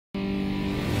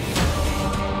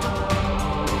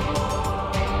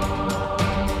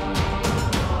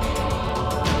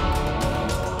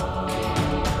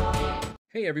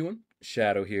Hey everyone,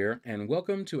 Shaedow here, and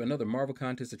welcome to another Marvel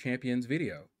Contest of Champions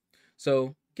video.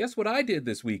 So, guess what I did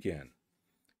this weekend?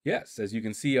 Yes, as you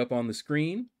can see up on the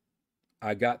screen,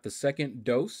 I got the second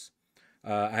dose.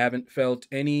 I haven't felt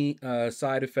any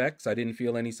side effects. I didn't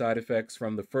feel any side effects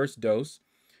from the first dose.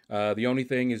 The only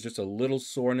thing is just a little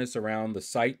soreness around the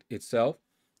site itself.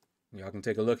 Y'all can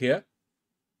take a look here.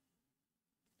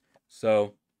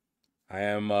 So, I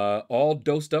am all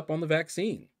dosed up on the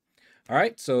vaccine. All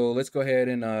right, so let's go ahead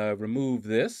and remove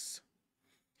this.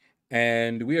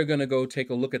 And we are going to go take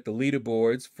a look at the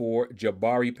leaderboards for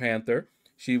Jabari Panther.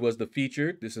 She was the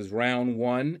featured. This is round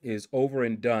 1 is over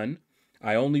and done.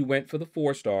 I only went for the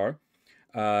 4-star.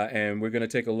 And we're going to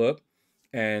take a look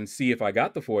and see if I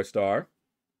got the 4-star.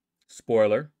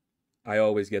 Spoiler, I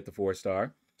always get the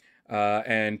 4-star.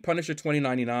 And Punisher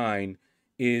 2099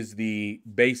 is the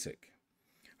basic.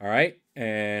 All right,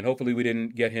 and hopefully we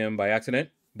didn't get him by accident,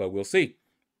 but we'll see.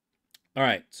 All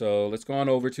right, so let's go on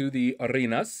over to the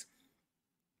arenas.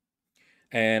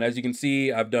 And as you can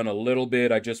see, I've done a little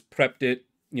bit. I just prepped it.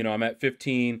 You know, I'm at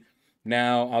 15.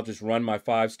 Now I'll just run my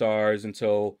 5 stars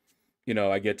until, you know,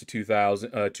 I get to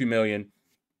 2 million.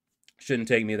 Shouldn't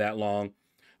take me that long.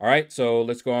 All right, so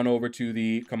let's go on over to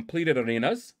the completed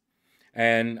arenas.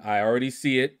 And I already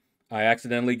see it. I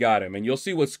accidentally got him. And you'll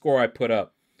see what score I put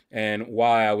up and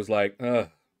why I was like, ugh.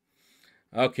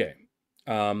 Okay.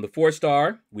 The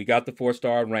 4-star, we got the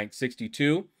 4-star, ranked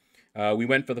 62. We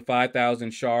went for the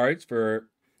 5,000 shards for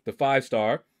the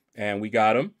 5-star, and we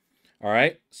got them. All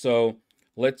right, so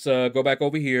let's go back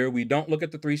over here. We don't look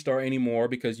at the 3-star anymore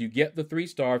because you get the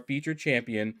 3-star featured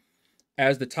champion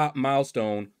as the top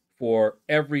milestone for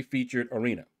every featured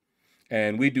arena.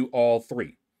 And we do all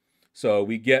 3. So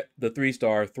we get the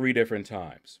 3-star 3 different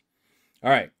times. All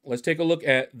right, let's take a look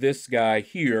at this guy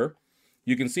here.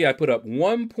 You can see I put up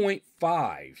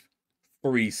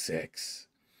 1.536.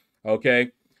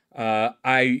 Okay,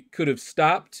 I could have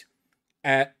stopped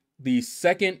at the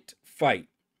second fight,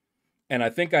 and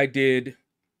I think I did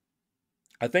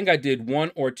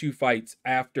 1 or 2 fights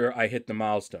after I hit the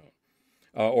milestone,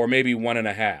 or maybe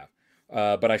 1.5.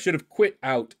 But I should have quit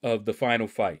out of the final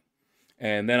fight,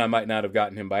 and then I might not have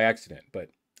gotten him by accident. But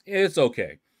it's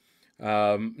okay.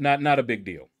 Not a big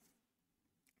deal.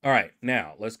 All right,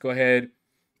 now let's go ahead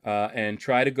and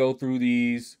try to go through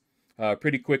these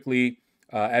pretty quickly.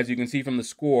 As you can see from the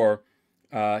score,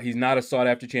 he's not a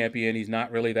sought-after champion. He's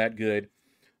not really that good.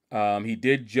 He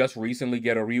did just recently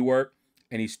get a rework,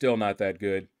 and he's still not that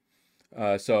good.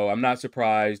 So I'm not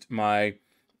surprised. My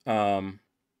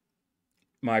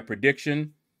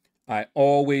prediction, I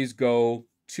always go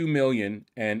 2 million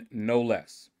and no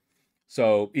less.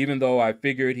 So even though I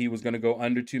figured he was going to go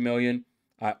under 2 million,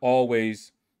 I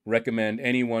always recommend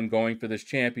anyone going for this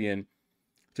champion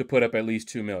to put up at least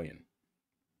 2 million.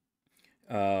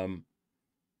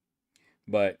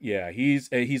 But yeah,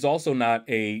 he's also not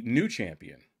a new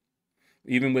champion,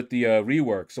 even with the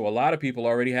rework. So a lot of people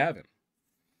already have him.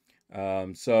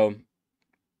 So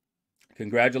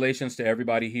congratulations to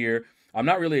everybody here. I'm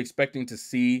not really expecting to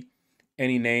see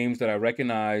any names that I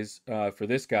recognize for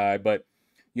this guy, but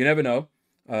you never know.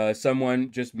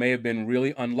 Someone just may have been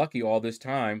really unlucky all this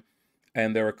time,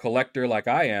 and they're a collector like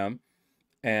I am,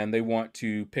 and they want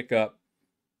to pick up,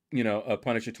 you know, a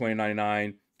Punisher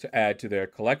 2099 to add to their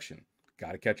collection.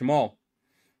 Got to catch them all.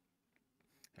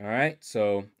 All right,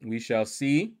 so we shall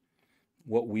see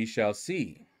what we shall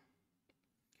see.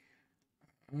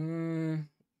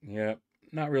 Yeah,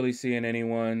 not really seeing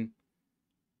anyone.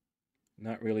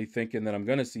 Not really thinking that I'm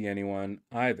going to see anyone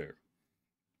either.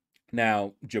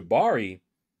 Now, Jabari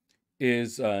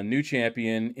is a new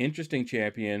champion, interesting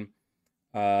champion.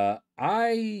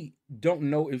 I don't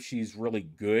know if she's really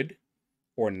good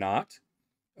or not.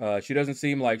 She doesn't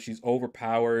seem like she's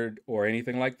overpowered or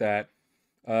anything like that.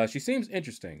 She seems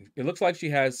interesting. It looks like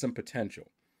she has some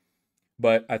potential.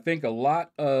 But I think a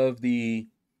lot of the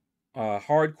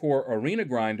hardcore arena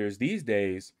grinders these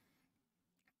days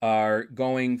are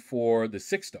going for the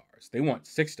 6 stars. They want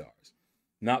 6 stars,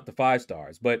 not the 5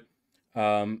 stars. But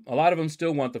a lot of them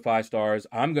still want the 5 stars.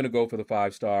 I'm going to go for the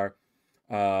 5-star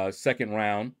second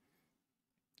round.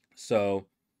 So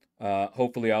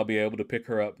hopefully I'll be able to pick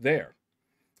her up there.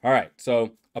 All right,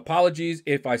 so apologies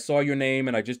if I saw your name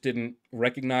and I just didn't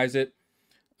recognize it.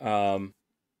 Trying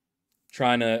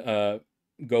to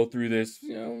go through this,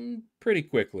 you know, pretty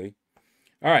quickly.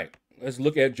 All right, let's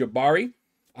look at Jabari.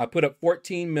 I put up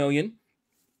 14 million.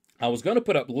 I was going to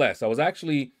put up less. I was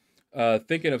actually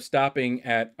thinking of stopping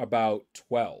at about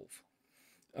 12.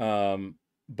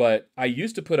 But I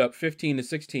used to put up 15 to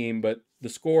 16, but the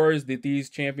scores that these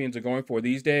champions are going for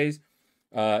these days,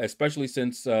 especially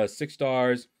since 6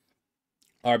 stars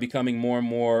are becoming more and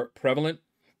more prevalent.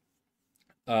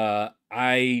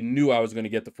 I knew I was going to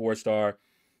get the 4-star,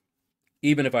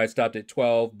 even if I stopped at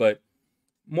 12, but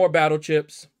more battle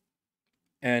chips,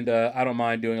 and I don't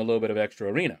mind doing a little bit of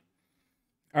extra arena.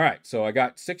 All right, so I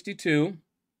got 62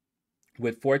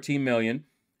 with 14 million,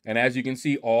 and as you can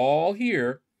see all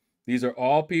here, these are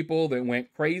all people that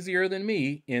went crazier than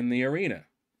me in the arena.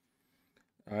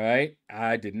 All right,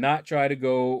 I did not try to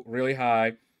go really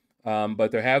high,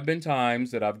 but there have been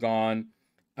times that I've gone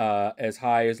as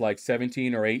high as like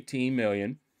 17 or 18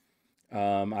 million.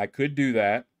 I could do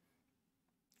that,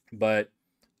 but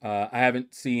I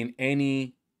haven't seen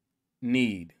any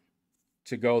need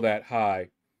to go that high.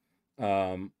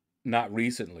 Not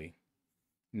recently.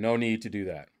 No need to do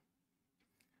that.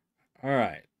 All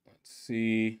right, let's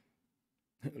see.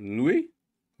 Louis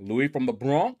from the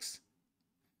Bronx.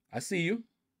 I see you.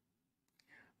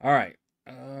 All right,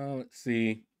 let's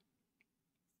see.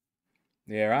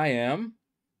 There I am,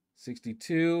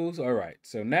 62. All right,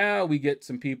 so now we get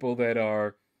some people that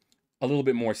are a little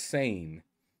bit more sane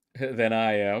than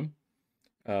I am.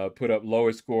 Put up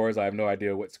lower scores. I have no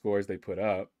idea what scores they put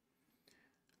up.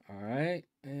 All right,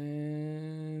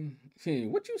 and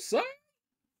what you say?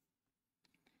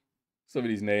 Some of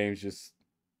these names just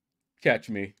catch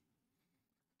me.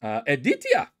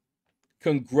 Aditya,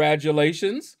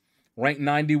 congratulations. Rank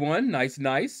 91,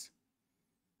 nice.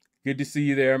 Good to see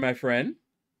you there, my friend.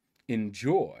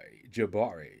 Enjoy,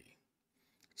 Jabari.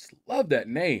 Just love that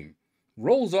name.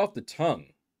 Rolls off the tongue.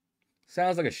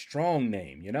 Sounds like a strong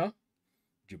name, you know?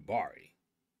 Jabari.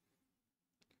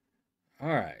 All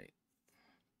right.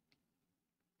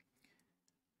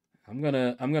 I'm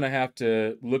gonna have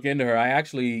to look into her. I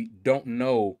actually don't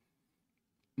know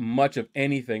much of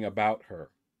anything about her.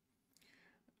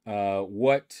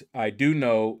 What I do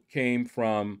know came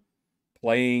from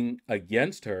playing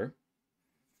against her.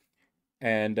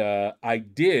 And I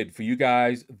did, for you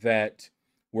guys that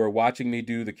were watching me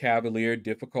do the Cavalier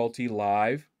difficulty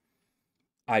live,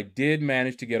 I did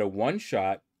manage to get a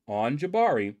one-shot on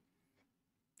Jabari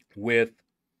with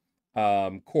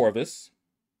Corvus.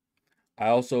 I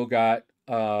also got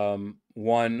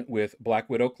one with Black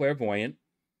Widow Clairvoyant.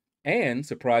 And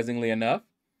surprisingly enough,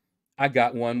 I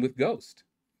got one with Ghost.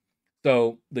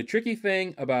 So the tricky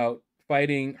thing about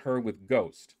fighting her with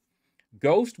Ghost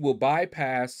will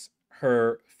bypass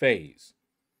her phase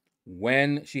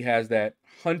when she has that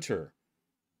hunter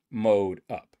mode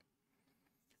up.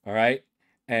 All right.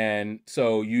 And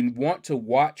so you want to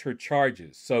watch her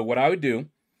charges. So what I would do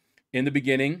in the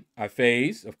beginning, I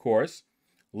phase, of course,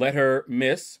 let her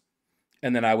miss,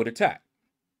 and then I would attack.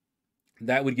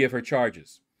 That would give her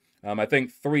charges. I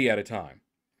think 3 at a time.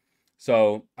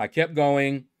 So I kept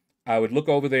going. I would look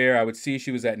over there. I would see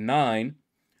she was at 9.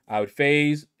 I would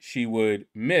phase. She would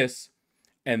miss.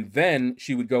 And then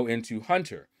she would go into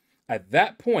hunter. At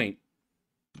that point,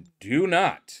 do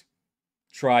not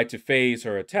try to phase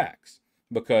her attacks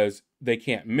because they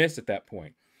can't miss at that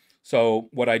point. So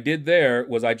what I did there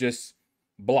was I just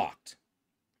blocked.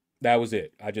 That was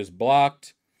it. I just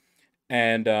blocked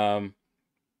and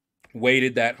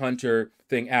waited that hunter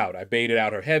thing out. I baited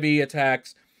out her heavy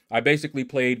attacks. I basically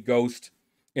played Ghost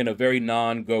in a very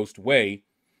non-Ghost way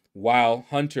while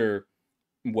Hunter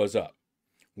was up.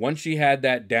 Once she had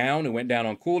that down, it went down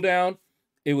on cooldown,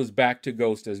 it was back to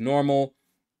Ghost as normal,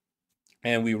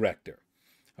 and we wrecked her.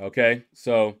 Okay,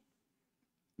 so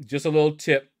just a little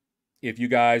tip if you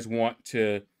guys want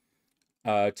to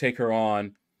take her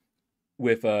on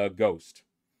with Ghost.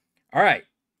 All right,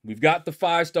 we've got the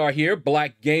 5-star here,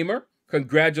 Black Gamer.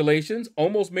 Congratulations,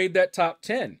 almost made that top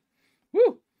 10.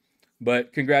 Woo!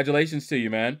 But congratulations to you,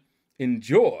 man.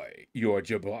 Enjoy your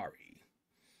Jabari.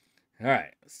 All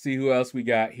right, let's see who else we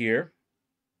got here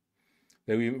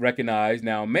that we recognize.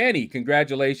 Now, Manny,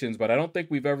 congratulations, but I don't think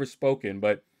we've ever spoken,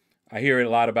 but I hear a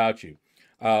lot about you.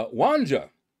 Wanja,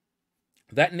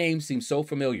 that name seems so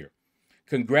familiar.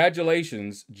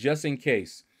 Congratulations, just in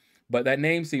case. But that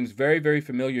name seems very, very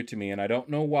familiar to me, and I don't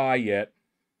know why yet.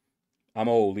 I'm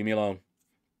old, leave me alone.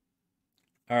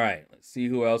 All right, let's see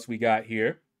who else we got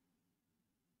here.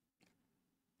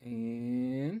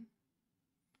 And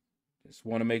just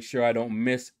want to make sure I don't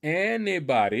miss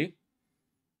anybody.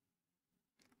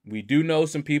 We do know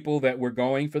some people that were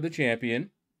going for the champion,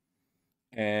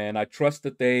 and I trust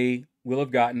that they will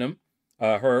have gotten them.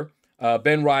 Her.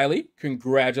 Ben Riley,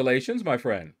 congratulations, my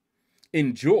friend.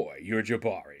 Enjoy your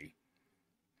Jabari.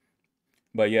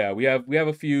 But yeah, we have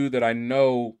a few that I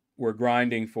know were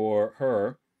grinding for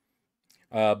her.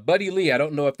 Buddy Lee, I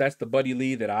don't know if that's the Buddy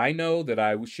Lee that I know, that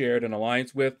I shared an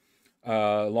alliance with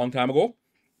a long time ago.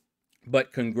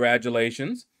 But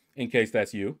congratulations, in case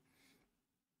that's you.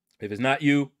 If it's not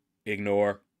you,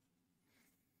 ignore.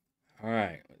 All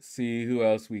right, let's see who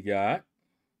else we got.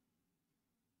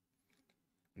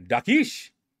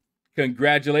 Dakish,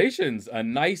 congratulations. A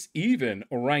nice even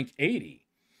rank 80.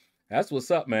 That's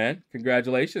what's up, man.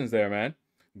 Congratulations there, man.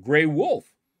 Gray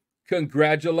Wolf,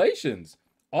 congratulations.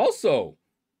 Also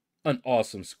an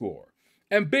awesome score.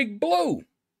 And Big Blue,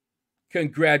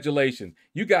 congratulations.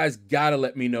 You guys got to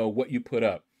let me know what you put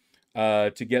up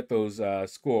to get those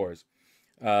scores.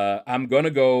 I'm going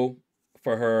to go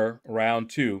for her round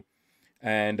 2.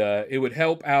 And it would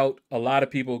help out a lot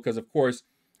of people because, of course,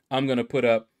 I'm going to put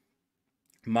up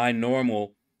my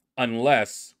normal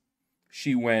unless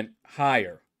she went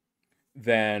higher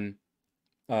than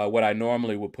what I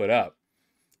normally would put up.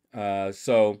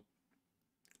 So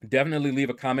definitely leave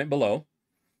a comment below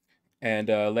and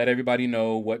let everybody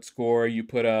know what score you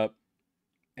put up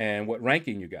and what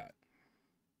ranking you got.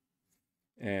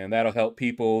 And that'll help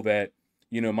people that,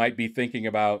 you know, might be thinking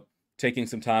about taking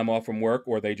some time off from work,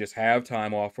 or they just have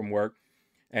time off from work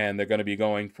and they're going to be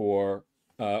going for,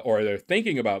 or they're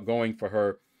thinking about going for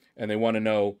her and they want to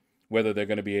know whether they're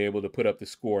going to be able to put up the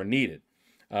score needed.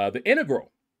 The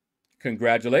Integral,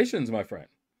 congratulations, my friend.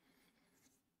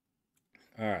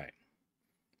 All right.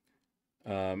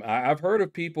 I've heard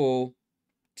of people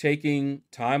taking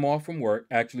time off from work,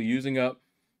 actually using up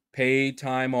paid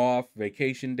time off,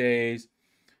 vacation days.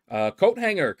 Coat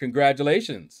Hanger,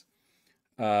 congratulations.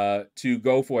 To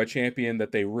go for a champion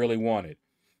that they really wanted.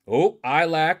 Oh,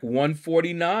 ILAC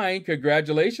 149.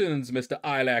 Congratulations, Mr.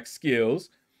 ILAC Skills,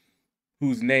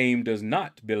 whose name does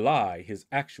not belie his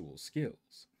actual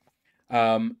skills.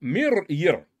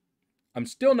 Mir. I'm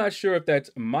still not sure if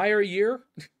that's Meyer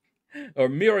or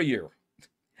Mir.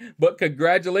 But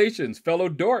congratulations, fellow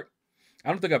dork. I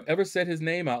don't think I've ever said his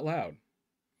name out loud.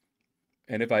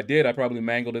 And if I did, I probably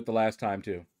mangled it the last time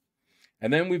too.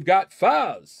 And then we've got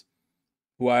Faz,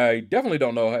 who I definitely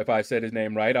don't know if I said his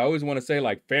name right. I always want to say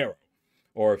like Pharaoh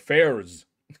or Fairs.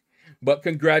 But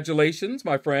congratulations,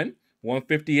 my friend.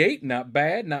 158, not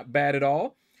bad at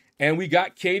all. And we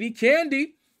got Katie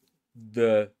Candy.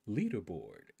 The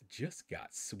leaderboard just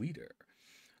got sweeter.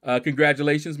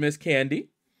 Congratulations, Miss Candy.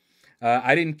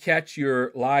 I didn't catch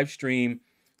your live stream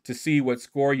to see what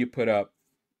score you put up.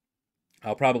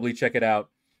 I'll probably check it out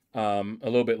a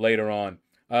little bit later on.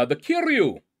 The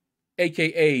Kiryu,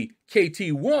 a.k.a.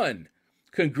 KT1.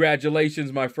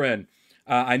 Congratulations, my friend.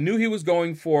 I knew he was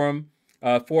going for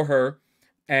her,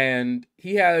 and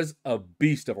he has a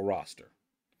beast of a roster.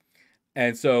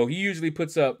 And so he usually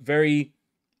puts up very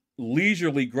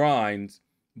leisurely grinds,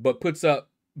 but puts up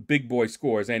big boy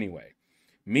scores anyway.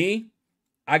 Me,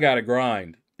 I got to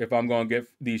grind if I'm going to get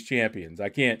these champions. I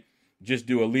can't just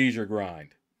do a leisure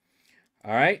grind.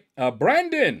 All right.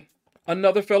 Brandon,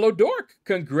 another fellow dork.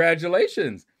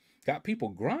 Congratulations. Got people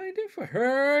grinding for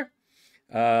her.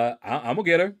 I'm going to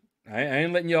get her. I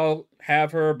ain't letting y'all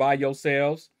have her by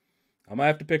yourselves. I'm going to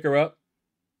have to pick her up.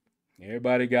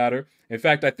 Everybody got her. In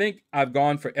fact, I think I've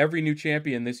gone for every new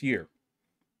champion this year.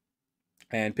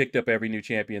 And picked up every new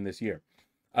champion this year.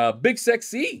 Big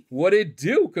Sexy, what it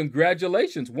do?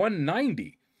 Congratulations.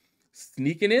 190.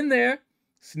 Sneaking in there.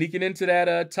 Sneaking into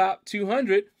that top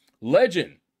 200.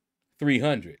 Legend,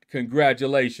 300.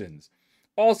 Congratulations.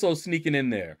 Also sneaking in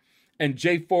there. And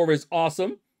J4 is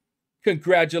awesome.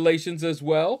 Congratulations as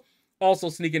well. Also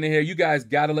sneaking in here. You guys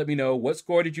got to let me know what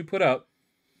score did you put up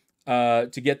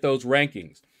to get those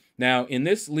rankings. Now, in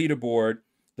this leaderboard,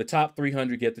 the top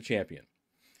 300 get the champion.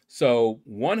 So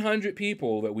 100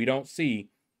 people that we don't see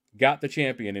got the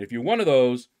champion. And if you're one of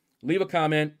those, leave a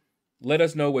comment. Let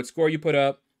us know what score you put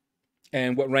up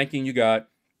and what ranking you got.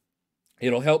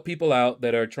 It'll help people out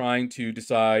that are trying to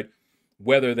decide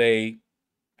whether they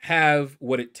have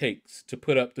what it takes to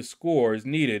put up the scores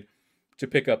needed to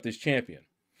pick up this champion.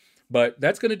 But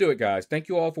that's going to do it, guys. Thank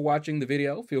you all for watching the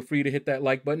video. Feel free to hit that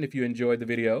like button if you enjoyed the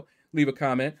video. Leave a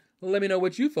comment. Let me know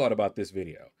what you thought about this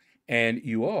video. And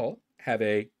you all have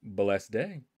a blessed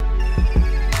day.